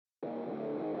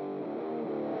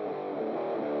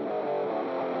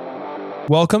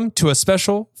Welcome to a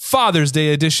special Father's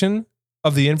Day edition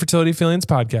of the Infertility Feelings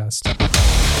podcast.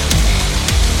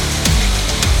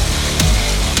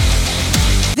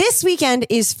 This weekend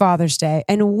is Father's Day,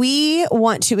 and we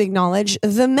want to acknowledge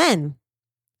the men.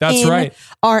 That's right.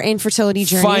 Our infertility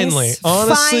journeys. Finally.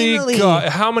 Honestly, God,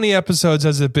 how many episodes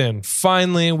has it been?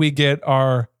 Finally, we get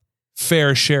our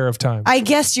fair share of time. I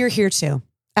guess you're here too.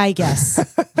 I guess.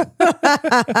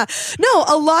 No,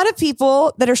 a lot of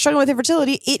people that are struggling with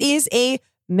infertility, it is a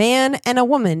man and a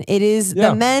woman. It is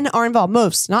the men are involved.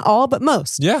 Most, not all, but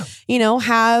most. Yeah.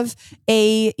 Have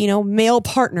a, male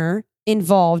partner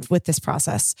involved with this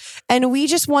process. And we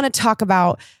just want to talk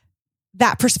about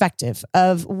that perspective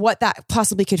of what that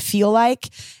possibly could feel like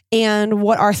and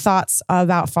what our thoughts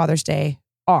about Father's Day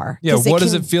are. Yeah. What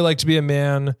does it feel like to be a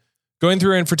man going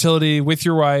through infertility with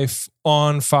your wife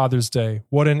on Father's Day?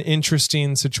 What an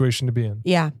interesting situation to be in.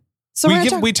 Yeah. So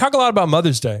we talk a lot about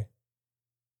Mother's Day.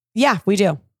 Yeah, we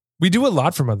do. We do a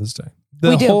lot for Mother's Day.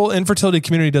 The whole infertility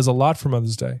community does a lot for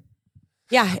Mother's Day.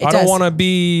 Yeah, I don't want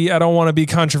to be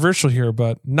controversial here,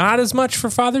 but not as much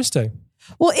for Father's Day.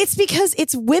 Well, it's because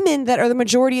it's women that are the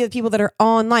majority of the people that are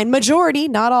online. Majority,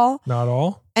 not all. Not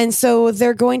all. And so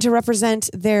they're going to represent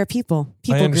their people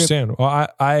I understand. Group. Well,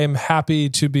 I am happy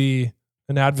to be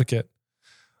an advocate.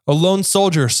 A lone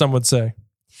soldier, some would say.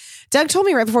 Doug told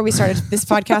me right before we started this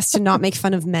podcast to not make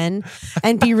fun of men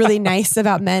and be really nice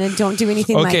about men and don't do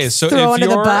anything throw under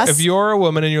the bus. If you're a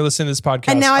woman and you're listening to this podcast,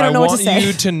 and now I don't know what to say. I want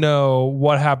you to know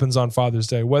what happens on Father's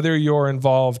Day, whether you're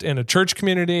involved in a church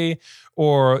community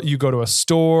or you go to a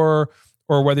store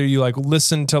or whether you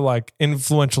listen to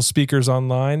influential speakers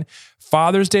online.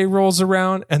 Father's Day rolls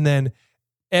around and then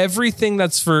everything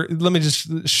that's let me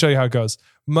just show you how it goes.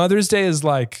 Mother's Day is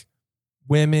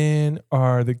women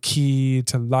are the key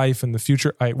to life and the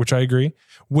future, which I agree.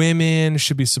 Women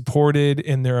should be supported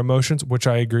in their emotions, which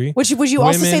I agree. Would you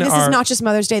also say this is not just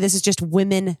Mother's Day, this is just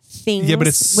women things? Yeah, but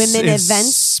it's women events.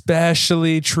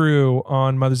 Especially true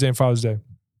on Mother's Day and Father's Day.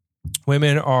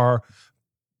 Women are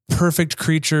perfect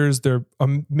creatures. They're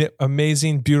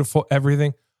amazing, beautiful,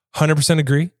 everything. 100%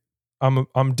 agree. I'm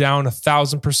down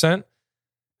 1,000%.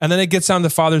 And then it gets down to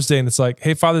Father's Day and it's like,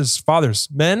 hey, fathers,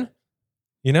 men,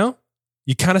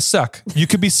 you kind of suck. You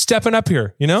could be stepping up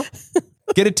here,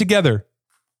 get it together.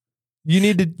 You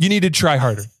need to try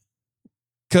harder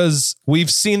because we've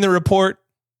seen the report.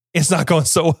 It's not going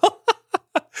so well.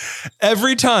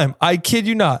 Every time. I kid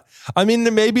you not. I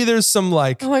mean, maybe there's some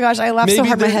oh my gosh, I laughed so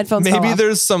hard my headphones fell off. Maybe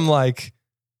there's some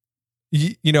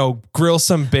grill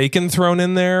some bacon thrown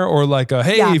in there or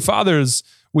hey, fathers,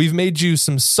 we've made you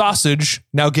some sausage.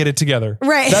 Now get it together.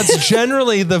 Right. That's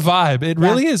generally the vibe. It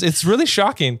really is. It's really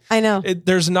shocking. I know.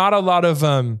 There's not a lot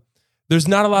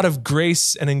of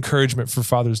grace and encouragement for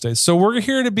Father's Day. So we're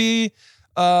here to be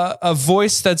a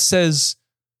voice that says,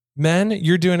 men,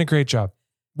 you're doing a great job.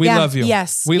 We love you.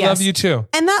 Yes. We love you too.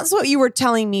 And that's what you were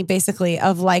telling me basically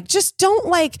of just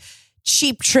don't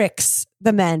cheap tricks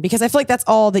the men, because I feel like that's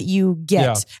all that you get.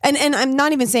 Yeah. And I'm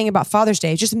not even saying about Father's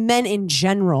Day, just men in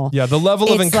general. Yeah. The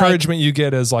level of encouragement you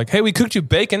get is hey, we cooked you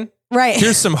bacon. Right.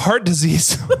 Here's some heart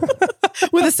disease.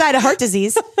 With a side of heart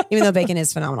disease, even though bacon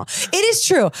is phenomenal. It is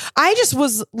true. I just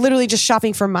was literally just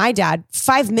shopping for my dad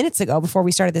 5 minutes ago before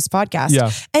we started this podcast.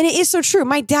 Yeah. And it is so true.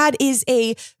 My dad is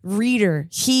a reader.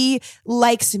 He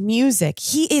likes music.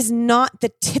 He is not the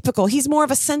typical, he's more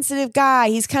of a sensitive guy.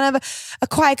 He's kind of a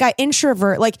quiet guy,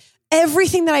 introvert.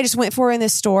 Everything that I just went for in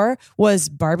this store was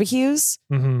barbecues,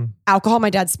 alcohol. My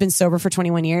dad's been sober for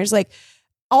 21 years.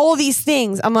 All of these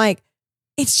things. I'm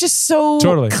it's just so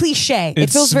cliche. It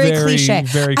feels very cliche.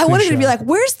 Very I wanted cliche. to be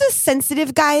where's the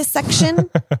sensitive guys section?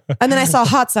 And then I saw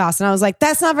hot sauce and I was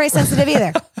that's not very sensitive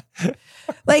either.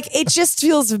 It just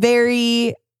feels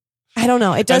very, I don't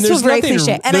know. It does feel very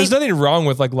cliche. And there's nothing wrong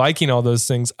with liking all those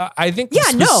things. I think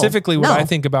specifically what I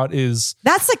think about is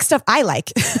that's stuff I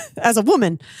like as a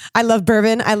woman. I love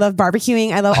bourbon. I love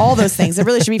barbecuing. I love all those things. It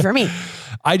really should be for me.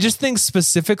 I just think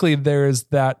specifically there's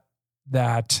that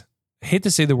I hate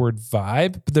to say the word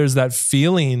vibe, but there's that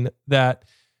feeling that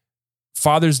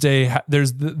Father's Day,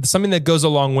 there's something that goes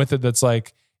along with it that's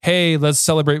hey, let's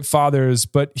celebrate fathers,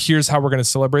 but here's how we're going to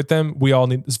celebrate them.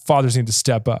 Fathers need to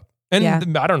step up.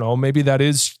 And I don't know, maybe that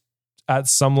is at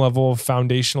some level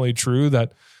foundationally true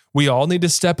that we all need to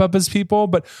step up as people,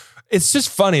 but it's just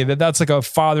funny that that's a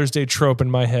Father's Day trope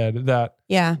in my head that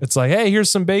it's hey,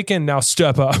 here's some bacon, now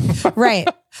step up. Right.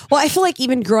 Well, I feel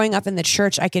even growing up in the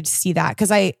church, I could see that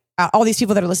because all these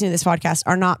people that are listening to this podcast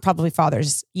are not probably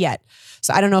fathers yet.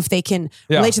 So I don't know if they can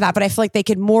relate to that, but I feel they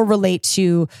could more relate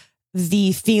to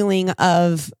the feeling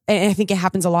of, and I think it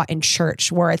happens a lot in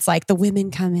church where it's the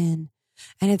women come in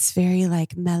And it's very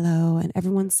like mellow and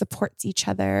everyone supports each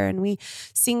other and we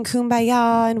sing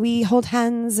Kumbaya and we hold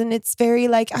hands and it's very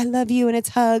like, I love you and it's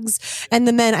hugs. And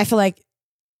the men, I feel like,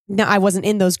 no, I wasn't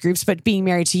in those groups, but being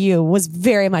married to you was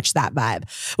very much that vibe.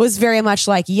 Was very much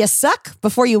like, you suck.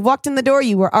 Before you walked in the door,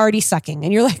 you were already sucking.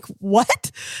 And you're like,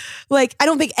 what? Like, I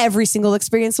don't think every single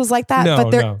experience was like that,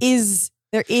 but there is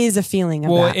a feeling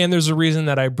of that. And there's a reason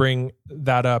that I bring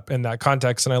that up in that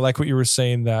context. And I like what you were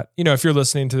saying that, you know, if you're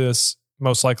listening to this,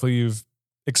 most likely you've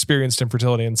experienced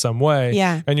infertility in some way.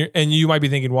 Yeah. And you might be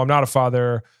thinking, well, I'm not a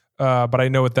father, but I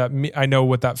know what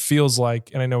that feels like.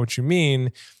 And I know what you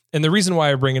mean. And the reason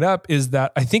why I bring it up is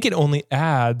that I think it only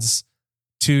adds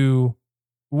to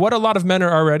what a lot of men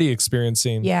are already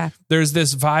experiencing. Yeah. There's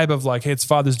this vibe of like, hey, it's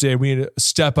Father's Day. We need to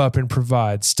step up and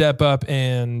provide, step up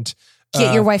and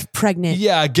get your wife pregnant.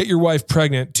 Yeah. Get your wife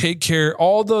pregnant. Take care.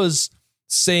 All those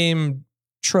same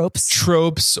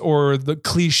tropes or the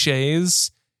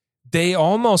cliches, they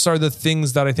almost are the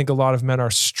things that I think a lot of men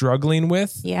are struggling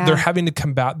with. Yeah. They're having to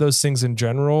combat those things in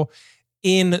general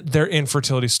in their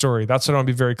infertility story. That's what I want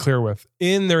to be very clear with.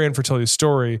 In their infertility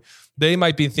story, they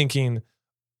might be thinking,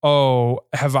 oh,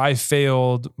 have I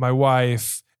failed my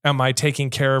wife? Am I taking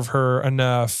care of her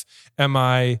enough? Am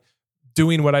I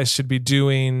doing what I should be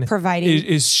doing? Providing.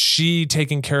 Is she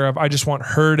taken care of? I just want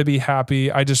her to be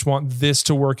happy. I just want this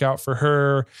to work out for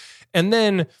her. And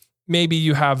then maybe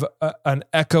you have an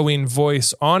echoing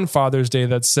voice on Father's Day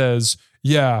that says,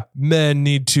 yeah, men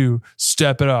need to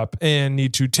step it up and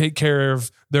need to take care of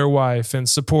their wife and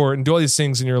support and do all these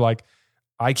things. And you're like,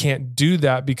 I can't do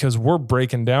that because we're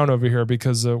breaking down over here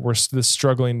because we're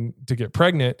struggling to get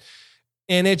pregnant.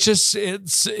 And it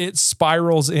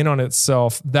spirals in on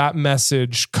itself. That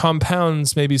message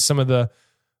compounds maybe some of the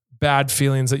bad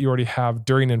feelings that you already have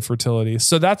during infertility.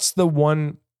 So that's the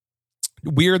one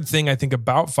weird thing I think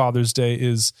about Father's Day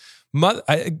is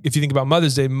if you think about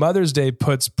Mother's Day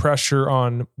puts pressure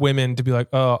on women to be like,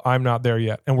 oh, I'm not there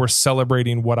yet. And we're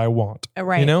celebrating what I want.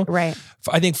 Right. You know? Right.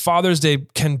 I think Father's Day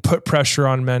can put pressure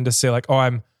on men to say like, oh,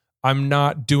 I'm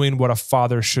not doing what a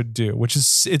father should do, which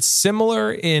is, it's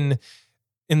similar in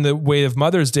the way of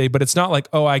Mother's Day, but it's not like,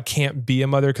 oh, I can't be a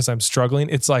mother because I'm struggling.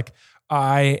 It's like,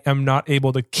 I am not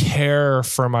able to care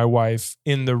for my wife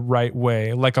in the right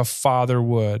way, like a father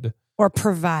would. Or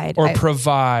provide.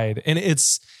 And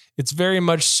it's very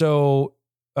much so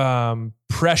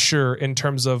pressure in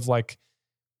terms of like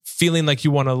feeling like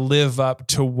you want to live up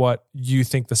to what you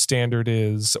think the standard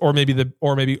is, or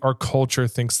maybe our culture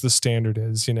thinks the standard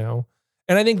is, you know?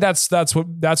 And I think that's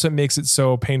what makes it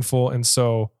so painful and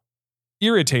so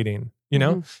irritating, you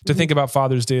know, to think about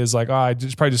Father's Day as like,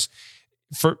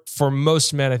 for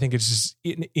most men, I think it's just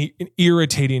an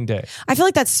irritating day. I feel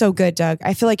like that's so good, Doug.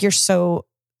 I feel like you're so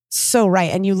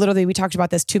right. And we talked about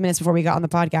this 2 minutes before we got on the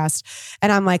podcast.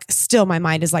 And I'm like, still my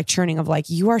mind is like churning of like,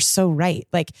 you are so right.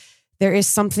 Like there is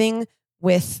something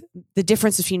with the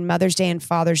difference between Mother's Day and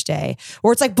Father's Day,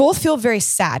 or it's like both feel very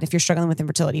sad if you're struggling with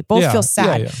infertility. Both feel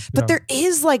sad. But there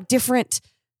is like different,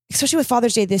 especially with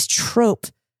Father's Day, this trope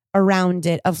around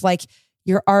it of like,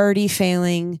 you're already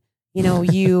failing, you know,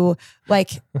 you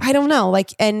like, I don't know,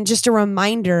 like, and just a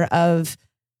reminder of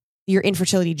your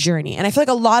infertility journey. And I feel like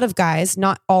a lot of guys,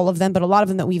 not all of them, but a lot of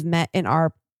them that we've met in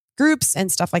our groups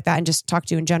and stuff like that and just talked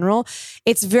to in general,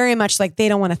 it's very much like they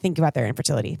don't want to think about their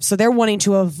infertility. So they're wanting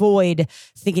to avoid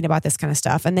thinking about this kind of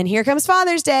stuff. And then here comes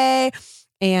Father's Day.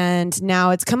 And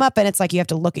now it's come up and it's like, you have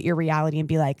to look at your reality and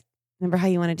be like, remember how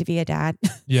you wanted to be a dad?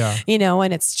 Yeah. You know,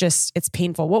 and it's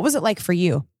painful. What was it like for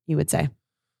you would say?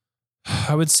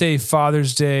 I would say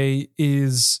Father's Day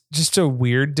is just a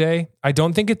weird day. I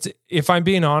don't think if I'm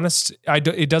being honest,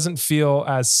 it doesn't feel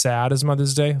as sad as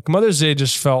Mother's Day. Mother's Day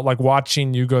just felt like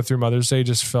watching you go through Mother's Day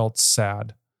just felt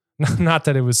sad. Not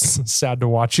that it was sad to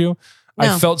watch you.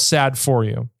 No. I felt sad for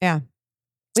you. Yeah.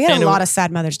 We had a lot of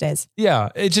sad Mother's Days. Yeah.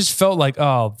 It just felt like,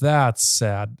 oh, that's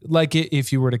sad. Like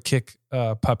if you were to kick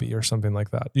a puppy or something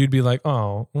like that, you'd be like,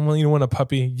 oh, well, you know when a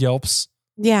puppy yelps?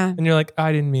 Yeah. And you're like,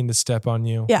 I didn't mean to step on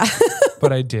you. Yeah.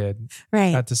 But I did.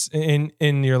 Right. And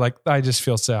you're like, I just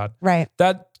feel sad. Right.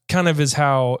 That kind of is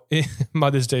how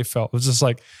Mother's Day felt. It was just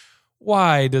like,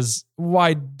 why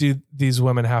do these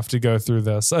women have to go through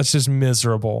this? That's just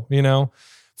miserable, you know?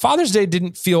 Father's Day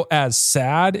didn't feel as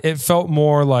sad. It felt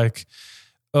more like,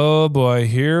 oh boy,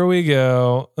 here we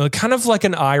go. Kind of like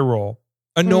an eye roll.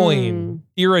 Annoying,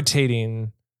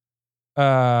 irritating.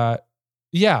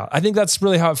 Yeah, I think that's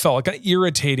really how it felt. Like kind of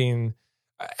irritating.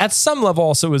 At some level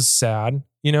also it was sad,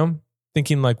 you know,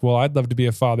 thinking like, well, I'd love to be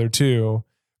a father too.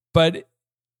 But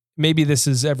maybe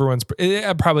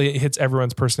it probably hits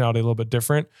everyone's personality a little bit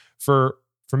different. For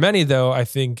many though, I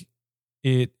think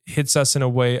it hits us in a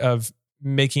way of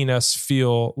making us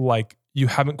feel like you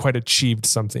haven't quite achieved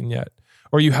something yet,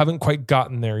 or you haven't quite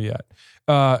gotten there yet.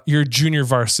 You're junior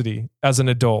varsity as an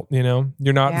adult,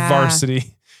 you're not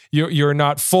varsity. You're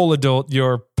not full adult.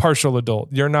 You're partial adult.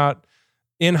 You're not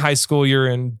in high school. You're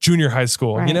in junior high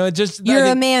school. Right. You're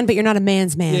a man, but you're not a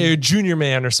man's man. Yeah, you're a junior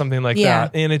man or something like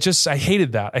that. And I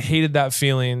hated that. I hated that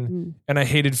feeling. And I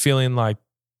hated feeling like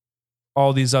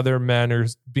all these other men are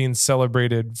being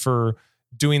celebrated for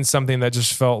doing something that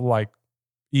just felt like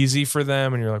easy for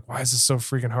them. And you're like, why is this so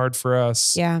freaking hard for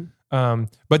us? Yeah.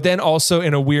 But then also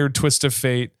in a weird twist of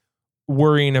fate,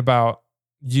 worrying about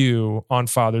you on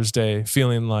Father's Day,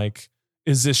 feeling like,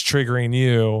 is this triggering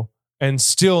you? And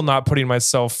still not putting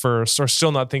myself first, or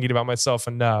still not thinking about myself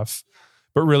enough,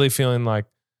 but really feeling like,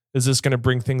 is this going to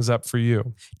bring things up for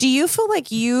you? Do you feel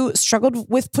like you struggled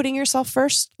with putting yourself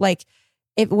first? Like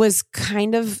it was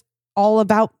kind of all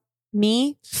about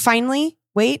me? Finally,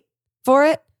 wait for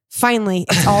it. Finally,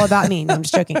 it's all about me. No, I'm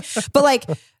just joking.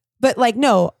 But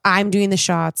no, I'm doing the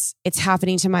shots. It's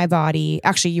happening to my body.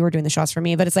 Actually, you were doing the shots for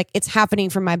me, but it's like, it's happening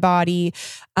from my body.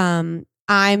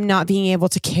 I'm not being able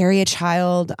to carry a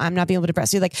child. I'm not being able to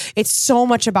breastfeed. Like, it's so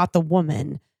much about the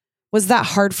woman. Was that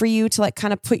hard for you to like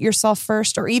kind of put yourself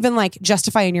first, or even like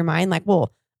justify in your mind, like,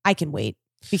 well, I can wait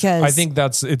because I think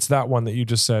it's that one that you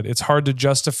just said. It's hard to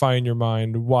justify in your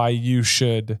mind why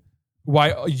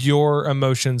your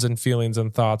emotions and feelings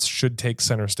and thoughts should take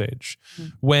center stage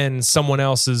when someone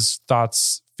else's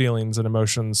thoughts, feelings, and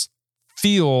emotions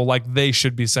feel like they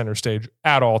should be center stage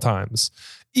at all times.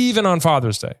 Even on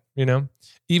Father's Day,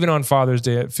 even on Father's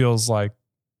Day, it feels like,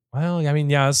 well, I mean,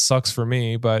 yeah, it sucks for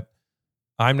me, but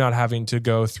I'm not having to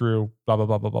go through blah, blah,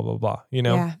 blah, blah, blah, blah, blah,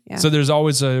 Yeah. So there's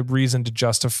always a reason to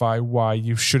justify why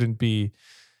you shouldn't be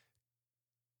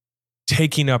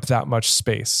taking up that much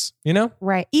space,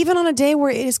 Right. Even on a day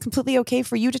where it is completely okay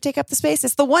for you to take up the space.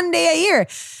 It's the one day a year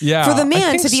for the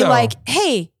man to be like,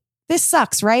 hey, this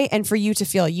sucks, right? And for you to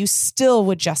feel you still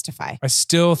would justify. I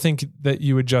still think that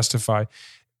you would justify.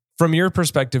 From your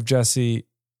perspective, Jesse,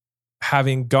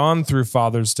 having gone through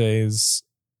Father's Days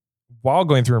while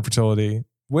going through infertility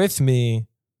with me,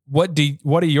 what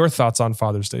are your thoughts on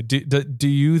Father's Day? Do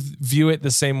you view it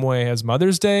the same way as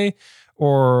Mother's Day,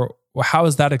 or how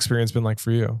has that experience been like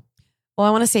for you? Well,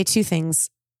 I want to say two things.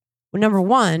 Number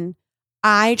one,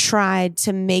 I tried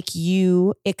to make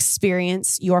you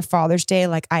experience your Father's Day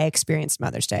like I experienced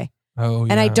Mother's Day. Oh,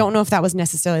 yeah. And I don't know if that was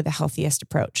necessarily the healthiest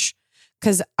approach.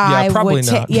 Because probably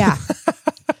not. Yeah.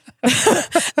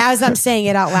 As I'm saying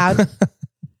it out loud.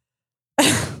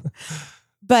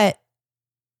 But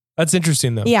that's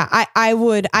interesting though. Yeah, I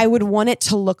would want it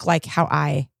to look like how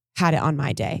I had it on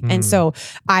my day. And so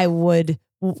I would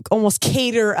almost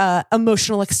cater a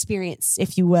emotional experience,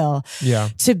 if you will. Yeah.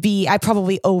 I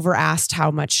probably over asked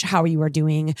how you were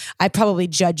doing. I probably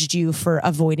judged you for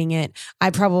avoiding it.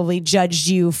 I probably judged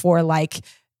you for like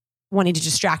wanting to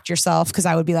distract yourself, because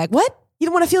I would be like, what? You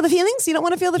don't want to feel the feelings? You don't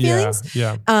want to feel the feelings?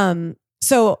 Yeah.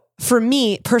 So for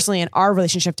me personally, in our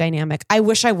relationship dynamic, I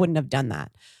wish I wouldn't have done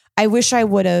that. I wish I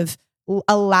would have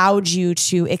allowed you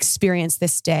to experience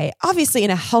this day, obviously in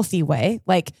a healthy way.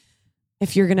 Like,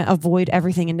 if you're going to avoid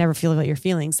everything and never feel about your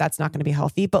feelings, that's not going to be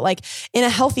healthy. But like in a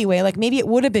healthy way, like maybe it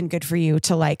would have been good for you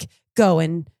to like go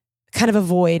and kind of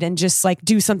avoid and just like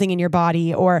do something in your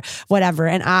body or whatever.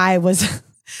 And I was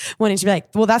wanting to be like,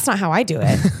 well, that's not how I do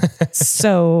it.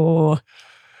 So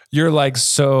you're like,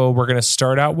 so we're going to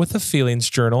start out with a feelings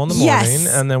journal in the morning,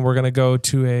 and then we're going to go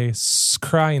to a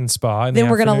crying spa. Then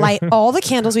we're going to light all the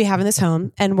candles we have in this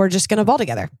home, and we're just going to ball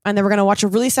together. And then we're going to watch a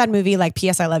really sad movie like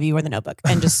P.S. I Love You or The Notebook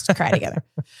and just cry together.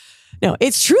 No,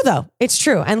 it's true though. It's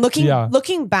true. And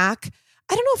looking back,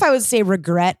 I don't know if I would say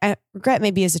regret. Regret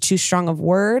maybe is a too strong of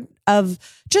word, of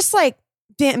just like,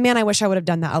 man, I wish I would have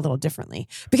done that a little differently.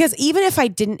 Because even if I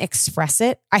didn't express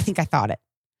it, I think I thought it.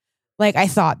 Like I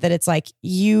thought that it's like,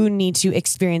 you need to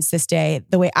experience this day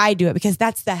the way I do it, because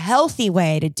that's the healthy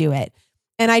way to do it.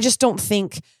 And I just don't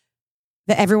think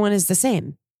that everyone is the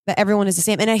same,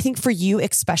 And I think for you,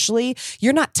 especially,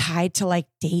 you're not tied to like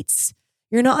dates.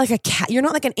 You're not like you're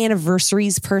not like an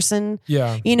anniversaries person.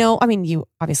 Yeah. I mean, you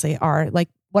obviously are like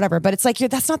whatever, but it's like,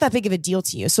 that's not that big of a deal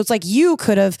to you. So it's like, you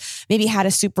could have maybe had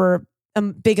a super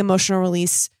big emotional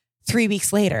release 3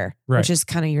 weeks later, which is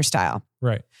kind of your style.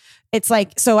 Right. It's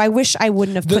like, so I wish I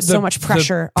wouldn't have put so much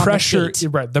pressure on the date.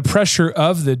 Right. The pressure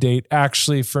of the date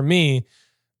actually for me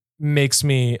makes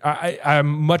me, I'm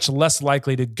much less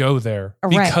likely to go there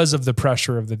because of the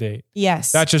pressure of the date.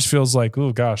 Yes. That just feels like,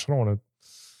 oh gosh, I don't want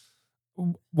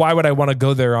to, why would I want to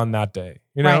go there on that day?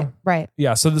 Right.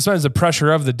 Yeah. So sometimes the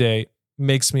pressure of the date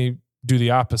makes me do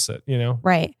the opposite,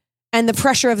 Right. And the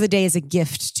pressure of the day is a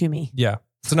gift to me. Yeah.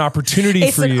 It's an opportunity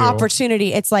for you. It's an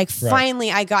opportunity. It's like,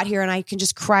 finally I got here and I can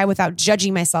just cry without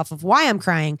judging myself of why I'm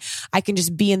crying. I can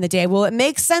just be in the day. Well, it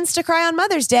makes sense to cry on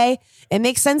Mother's Day. It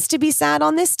makes sense to be sad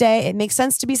on this day. It makes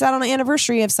sense to be sad on an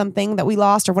anniversary of something that we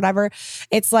lost or whatever.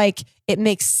 It's like, it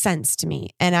makes sense to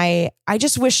me. And I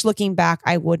just wish looking back,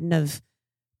 I wouldn't have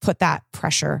put that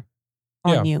pressure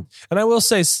on you. And I will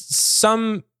say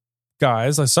some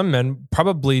guys, like some men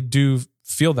probably do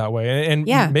feel that way. And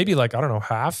maybe like, I don't know,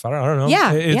 half. I don't know.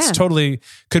 Yeah. It's totally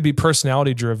could be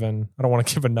personality driven. I don't want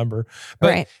to give a number,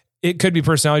 but it could be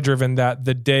personality driven that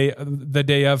the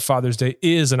day of Father's Day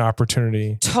is an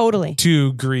opportunity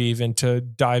to grieve and to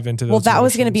dive into those. Well, that emotions.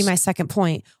 was going to be my second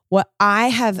point. What I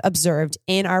have observed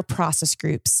in our process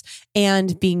groups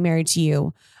and being married to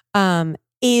you,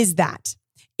 is that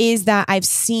I've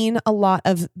seen a lot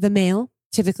of the male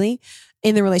typically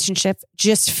in the relationship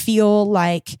just feel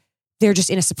like they're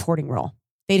just in a supporting role.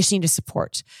 They just need to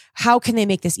support. How can they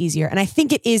make this easier? And I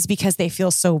think it is because they feel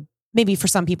so, maybe for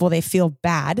some people, they feel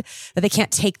bad that they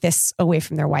can't take this away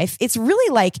from their wife. It's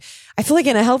really like, I feel like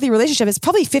in a healthy relationship, it's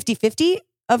probably 50-50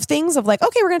 of things of like,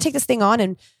 okay, we're going to take this thing on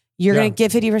and you're going to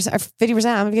give 50%,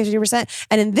 I'm going to give 50%.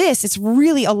 And in this, it's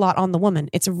really a lot on the woman.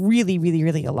 It's really, really,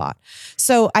 really a lot.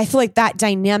 So I feel like that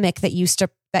dynamic that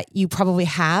you probably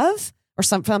have, or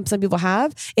some people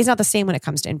have, is not the same when it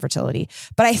comes to infertility.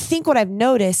 But I think what I've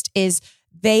noticed is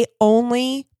they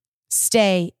only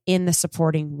stay in the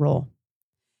supporting role.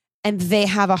 And they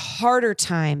have a harder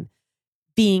time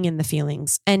being in the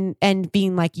feelings and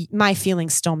being like, my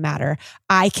feelings still matter.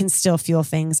 I can still feel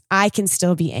things. I can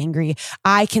still be angry.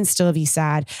 I can still be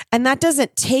sad. And that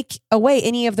doesn't take away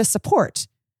any of the support.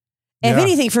 If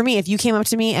anything, for me, if you came up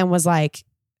to me and was like,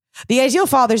 the ideal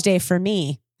Father's Day for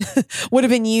me would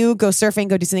have been you go surfing,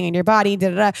 go do something in your body,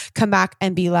 come back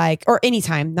and be like, or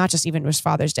anytime, not just even just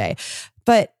Father's Day,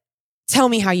 but tell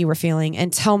me how you were feeling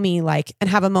and tell me like, and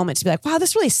have a moment to be like, wow,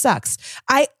 this really sucks.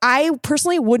 I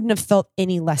personally wouldn't have felt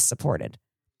any less supported.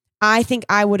 I think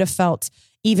I would have felt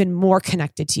even more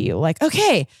connected to you. Like,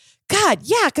 okay, God,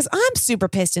 yeah, because I'm super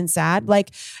pissed and sad.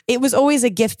 Like it was always a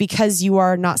gift because you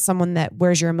are not someone that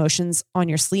wears your emotions on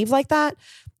your sleeve like that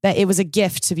it was a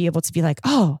gift to be able to be like,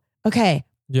 oh, okay.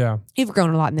 Yeah. You've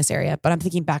grown a lot in this area, but I'm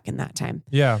thinking back in that time.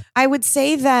 Yeah. I would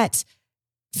say that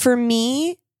for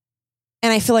me,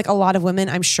 and I feel like a lot of women,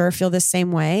 I'm sure, feel the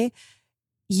same way.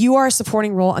 You are a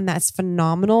supporting role and that's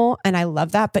phenomenal. And I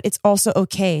love that, but it's also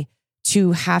okay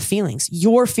to have feelings.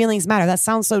 Your feelings matter. That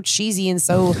sounds so cheesy and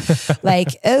so like,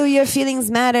 oh, your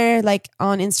feelings matter, like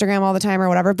on Instagram all the time or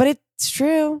whatever, but it's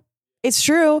true. It's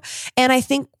true. And I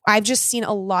think I've just seen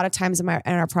a lot of times in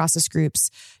our process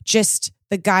groups, just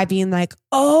the guy being like,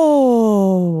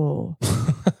 oh,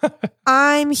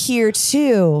 I'm here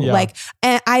too. Yeah. Like,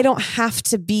 and I don't have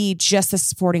to be just a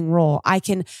supporting role. I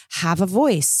can have a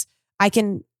voice. I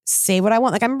can say what I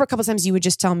want. Like I remember a couple of times you would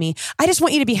just tell me, I just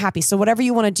want you to be happy. So whatever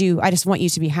you want to do, I just want you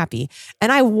to be happy.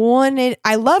 And I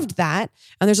loved that.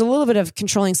 And there's a little bit of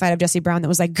controlling side of Jesse Brown that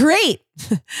was like, great,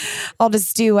 I'll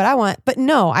just do what I want. But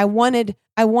no, I wanted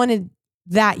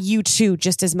that you too,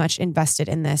 just as much invested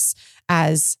in this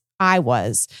as I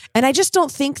was. And I just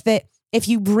don't think that if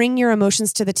you bring your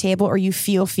emotions to the table or you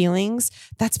feel feelings,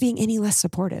 that's being any less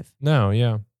supportive. No,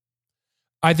 yeah.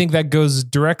 I think that goes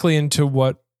directly into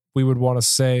what we would want to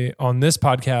say on this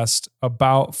podcast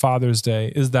about Father's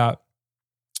Day is that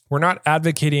we're not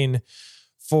advocating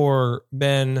for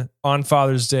men on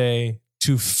Father's Day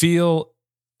to feel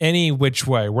any which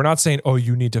way. We're not saying, oh,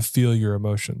 you need to feel your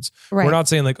emotions. Right. We're not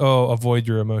saying like, oh, avoid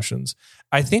your emotions.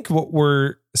 I think what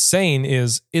we're saying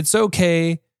is it's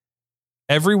okay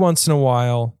every once in a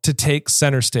while to take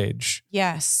center stage.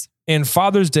 Yes. And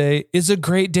Father's Day is a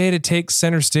great day to take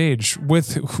center stage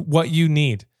with what you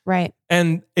need. Right.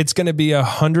 And it's going to be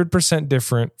 100%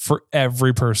 different for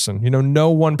every person. You know,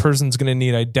 no one person's going to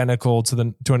need identical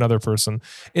to another person.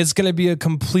 It's going to be a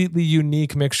completely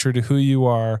unique mixture to who you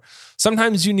are.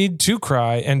 Sometimes you need to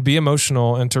cry and be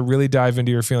emotional and to really dive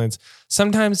into your feelings.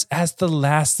 Sometimes that's the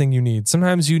last thing you need.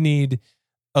 Sometimes you need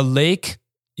a lake,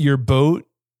 your boat,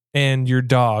 and your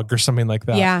dog or something like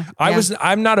that. Yeah.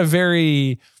 I'm not a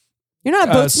very... You're not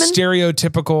a boatsman?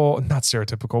 Not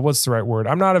stereotypical. What's the right word?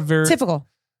 I'm not a very... Typical?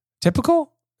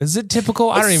 Is it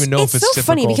typical? I don't even know if it's so typical.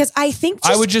 Funny because I think...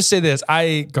 I would just say this. Go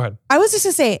ahead. I was just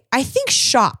going to say, I think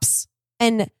shops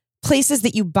and places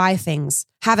that you buy things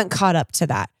haven't caught up to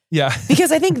that. Yeah.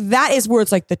 Because I think that is where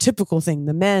it's like the typical thing,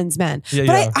 the men's men. Yeah,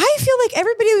 but yeah. I feel like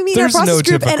everybody we meet in our process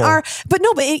group typical.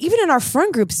 But even in our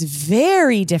front group is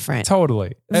very different.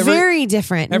 Totally. Very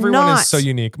different. Everyone is so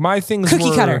unique. My things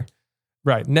cookie cutter.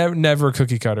 Right. Never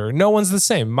cookie cutter. No one's the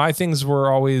same. My things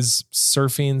were always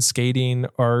surfing, skating,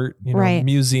 art,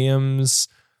 museums,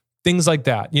 things like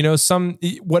that.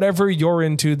 Whatever you're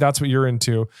into, that's what you're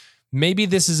into. Maybe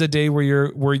this is a day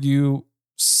where you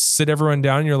sit everyone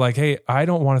down and you're like, hey, I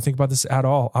don't want to think about this at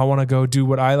all. I want to go do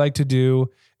what I like to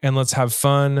do and let's have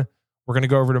fun. We're going to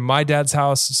go over to my dad's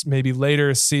house, maybe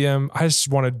later, see him. I just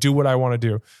want to do what I want to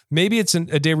do. Maybe it's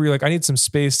a day where you're like, I need some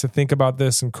space to think about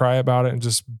this and cry about it and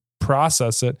just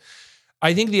process it.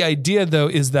 I think the idea though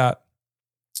is that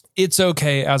it's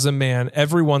okay as a man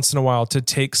every once in a while to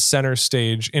take center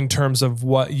stage in terms of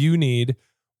what you need,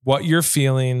 what you're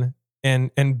feeling,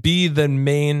 and be the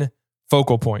main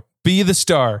focal point. Be the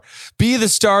star. Be the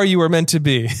star you were meant to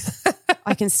be.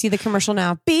 I can see the commercial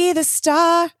now. Be the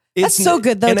star. That's so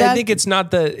good though, and Doug. I think it's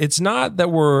not that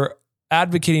we're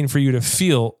advocating for you to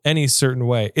feel any certain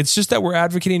way. It's just that we're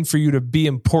advocating for you to be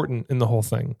important in the whole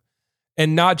thing.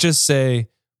 And not just say,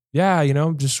 yeah,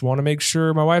 just want to make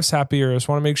sure my wife's happy or just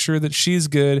want to make sure that she's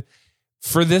good.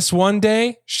 For this one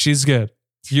day, she's good.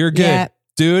 You're good. Yeah.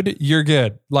 Dude, you're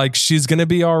good. Like, she's going to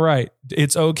be all right.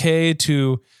 It's okay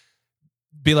to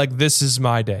be like, this is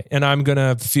my day and I'm going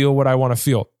to feel what I want to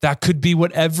feel. That could be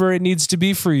whatever it needs to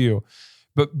be for you.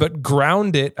 But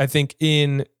ground it, I think,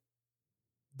 in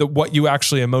what you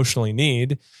actually emotionally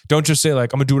need. Don't just say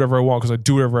like, I'm gonna do whatever I want because I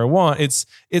do whatever I want.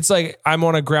 It's like, I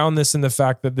want to ground this in the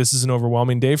fact that this is an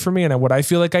overwhelming day for me. And what I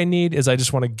feel like I need is I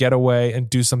just want to get away and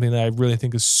do something that I really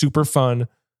think is super fun.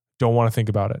 Don't want to think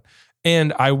about it.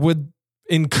 And I would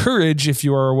encourage, if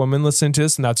you are a woman listening to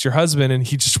this and that's your husband and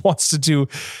he just wants to do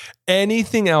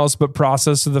anything else but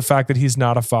process the fact that he's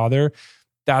not a father,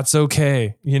 that's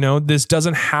okay. This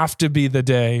doesn't have to be the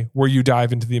day where you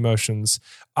dive into the emotions.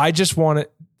 I just want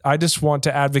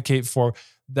to advocate for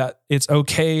that. It's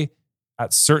okay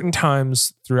at certain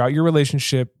times throughout your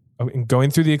relationship and going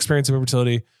through the experience of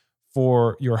infertility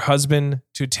for your husband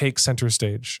to take center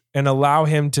stage and allow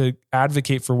him to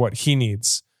advocate for what he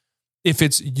needs. If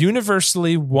it's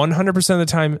universally 100% of the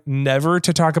time never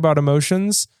to talk about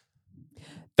emotions,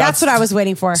 that's what I was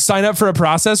waiting for. Sign up for a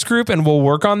process group and we'll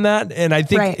work on that. And I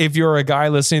think if you're a guy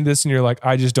listening to this and you're like,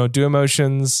 I just don't do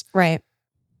emotions. Right.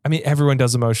 I mean, everyone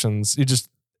does emotions.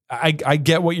 I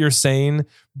get what you're saying,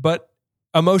 but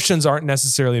emotions aren't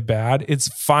necessarily bad. It's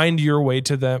find your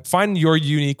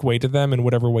unique way to them in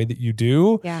whatever way that you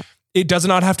do. Yeah. It does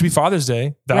not have to be Father's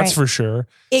Day. That's for sure.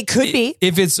 It could be.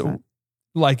 If it's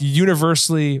like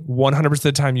universally 100% of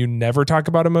the time you never talk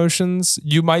about emotions,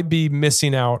 you might be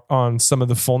missing out on some of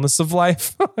the fullness of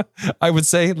life. I would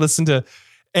say listen to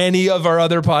any of our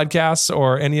other podcasts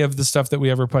or any of the stuff that we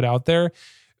ever put out there.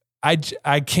 I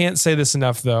can't say this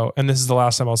enough though, and this is the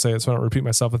last time I'll say it so I don't repeat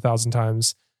myself 1,000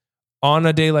 times. On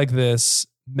a day like this,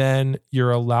 men,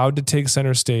 you're allowed to take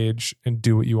center stage and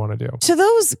do what you want to do. To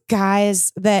those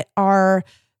guys that are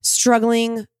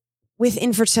struggling with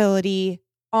infertility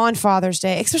on Father's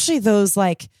Day, especially those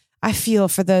like, I feel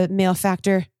for the male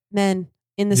factor men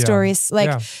in the stories.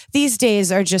 Like these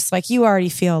days are just like, you already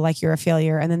feel like you're a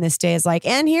failure. And then this day is like,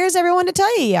 and here's everyone to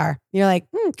tell you are. You're like,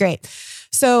 great.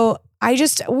 So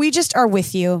we just are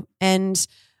with you. And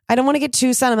I don't want to get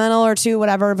too sentimental or too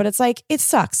whatever, but it's like, it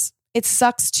sucks. It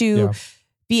sucks to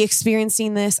be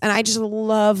experiencing this. And I just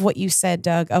love what you said,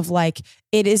 Doug, of like,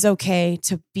 it is okay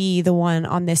to be the one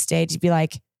on this day to be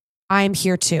like, I'm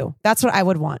here too. That's what I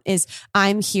would want is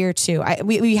I'm here too.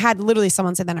 We had literally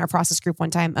someone say that in our process group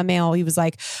one time, a male, he was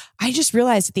like, I just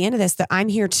realized at the end of this that I'm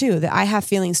here too, that I have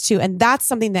feelings too. And that's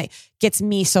something that gets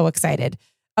me so excited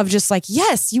of just like,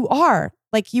 yes, you are.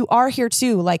 Like you are here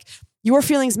too. Like your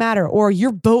feelings matter or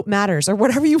your boat matters or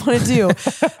whatever you want to do.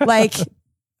 Like,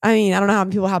 I mean, I don't know how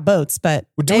many people have boats, but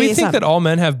do we think that all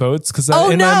men have boats? Because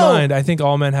my mind, I think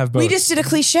all men have boats. We just did a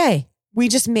cliche. We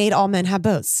just made all men have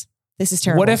boats. This is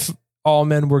terrible. What if all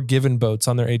men were given boats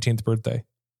on their 18th birthday?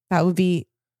 That would be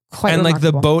quite and remarkable.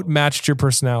 Like the boat matched your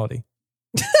personality.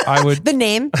 I would. The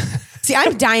name. See,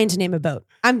 I'm dying to name a boat.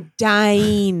 I'm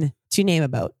dying to name a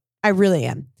boat. I really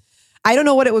am. I don't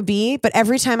know what it would be, but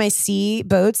every time I see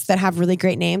boats that have really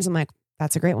great names, I'm like,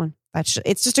 that's a great one.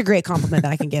 It's just a great compliment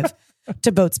that I can give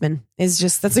to boatsmen.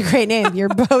 That's a great name. Your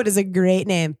boat is a great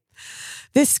name.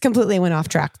 This completely went off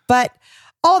track, but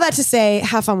all that to say,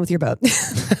 have fun with your boat.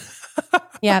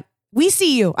 Yeah. We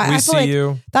see you. I feel like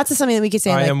you. That's something that we could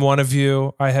say. I am one of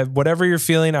you. I have whatever you're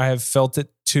feeling. I have felt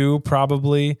it too.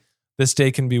 Probably this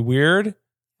day can be weird.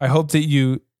 I hope that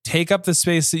you take up the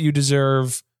space that you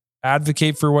deserve,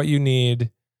 advocate for what you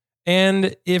need.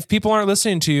 And if people aren't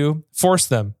listening to you, force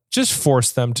them. Just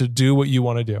force them to do what you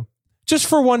want to do. Just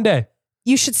for one day.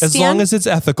 You should stand. As long as it's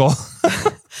ethical.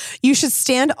 You should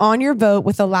stand on your boat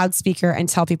with a loudspeaker and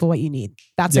tell people what you need.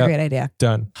 That's a great idea.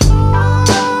 Done.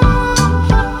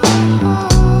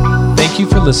 Thank you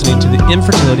for listening to the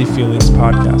Infertility Feelings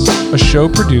podcast, a show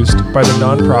produced by the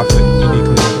nonprofit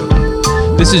Uniquely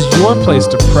Knitted. This is your place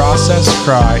to process,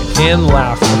 cry, and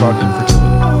laugh about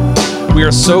infertility. We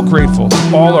are so grateful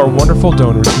to all our wonderful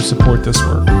donors who support this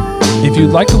work. If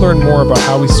you'd like to learn more about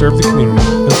how we serve the community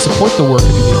and support the work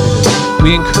of Uniquely Knitted,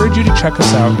 we encourage you to check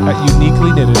us out at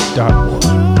uniquelyknitted.org.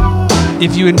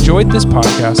 If you enjoyed this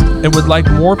podcast and would like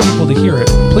more people to hear it,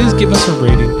 please give us a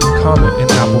rating and comment in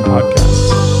Apple Podcasts.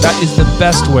 That is the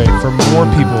best way for more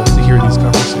people to hear these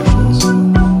conversations.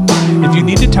 If you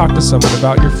need to talk to someone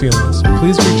about your feelings,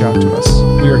 please reach out to us.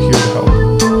 We are here to help.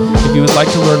 If you would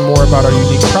like to learn more about our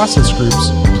unique process groups,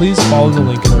 please follow the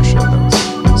link in our show notes.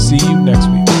 See you next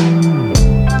week.